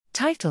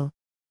Title: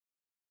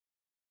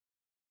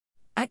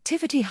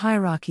 Activity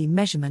Hierarchy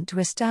Measurement to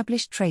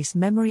Establish Trace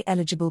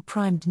Memory-Eligible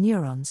Primed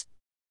Neurons.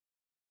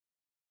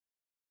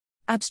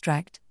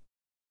 Abstract: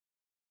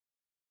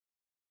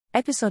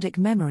 Episodic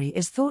memory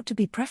is thought to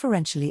be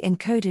preferentially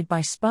encoded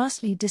by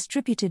sparsely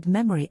distributed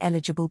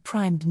memory-eligible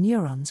primed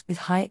neurons with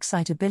high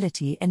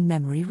excitability in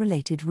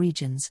memory-related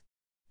regions.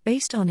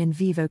 Based on in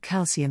vivo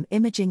calcium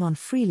imaging on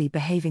freely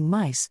behaving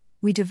mice,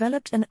 we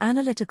developed an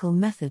analytical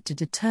method to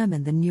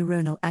determine the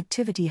neuronal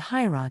activity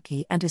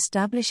hierarchy and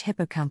establish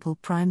hippocampal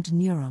primed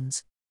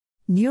neurons.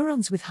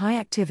 Neurons with high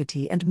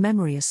activity and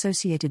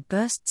memory-associated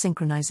burst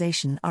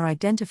synchronization are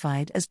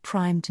identified as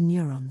primed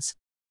neurons.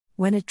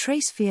 When a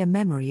trace-sphere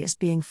memory is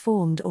being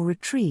formed or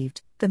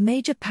retrieved, the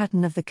major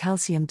pattern of the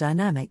calcium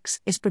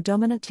dynamics is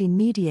predominantly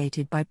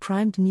mediated by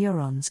primed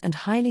neurons and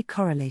highly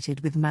correlated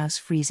with mouse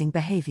freezing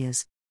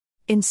behaviors.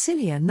 In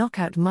cilia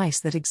knockout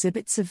mice that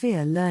exhibit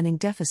severe learning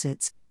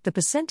deficits, the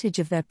percentage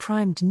of their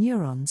primed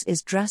neurons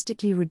is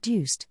drastically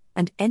reduced,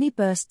 and any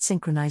burst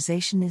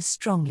synchronization is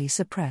strongly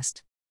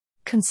suppressed.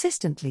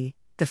 Consistently,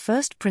 the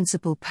first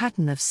principal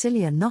pattern of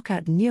cilia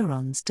knockout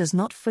neurons does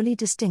not fully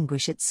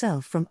distinguish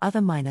itself from other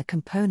minor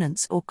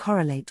components or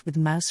correlate with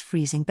mouse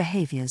freezing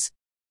behaviors.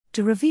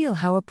 To reveal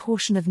how a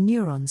portion of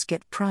neurons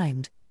get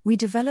primed, we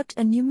developed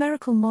a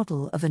numerical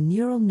model of a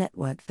neural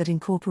network that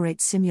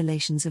incorporates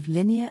simulations of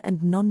linear and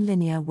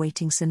nonlinear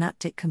weighting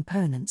synaptic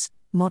components,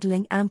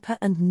 modeling AMPA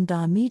and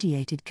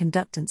NDA-mediated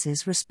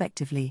conductances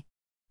respectively.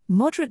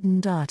 Moderate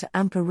NDA to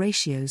AMPA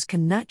ratios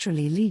can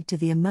naturally lead to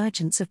the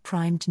emergence of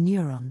primed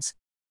neurons.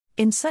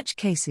 In such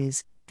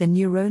cases, the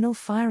neuronal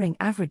firing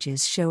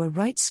averages show a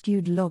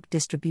right-skewed log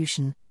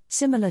distribution,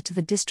 similar to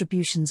the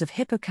distributions of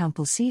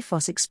hippocampal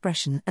CFOS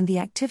expression and the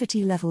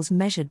activity levels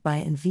measured by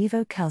in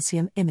vivo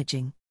calcium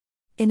imaging.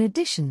 In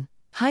addition,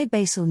 high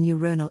basal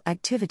neuronal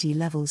activity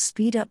levels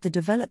speed up the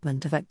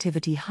development of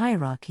activity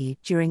hierarchy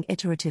during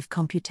iterative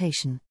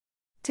computation.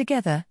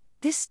 Together,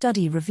 this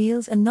study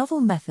reveals a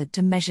novel method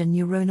to measure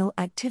neuronal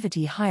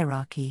activity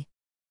hierarchy.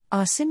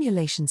 Our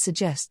simulation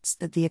suggests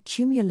that the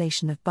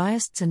accumulation of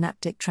biased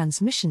synaptic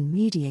transmission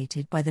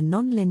mediated by the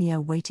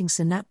nonlinear weighting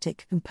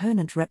synaptic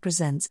component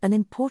represents an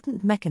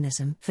important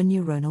mechanism for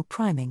neuronal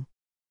priming.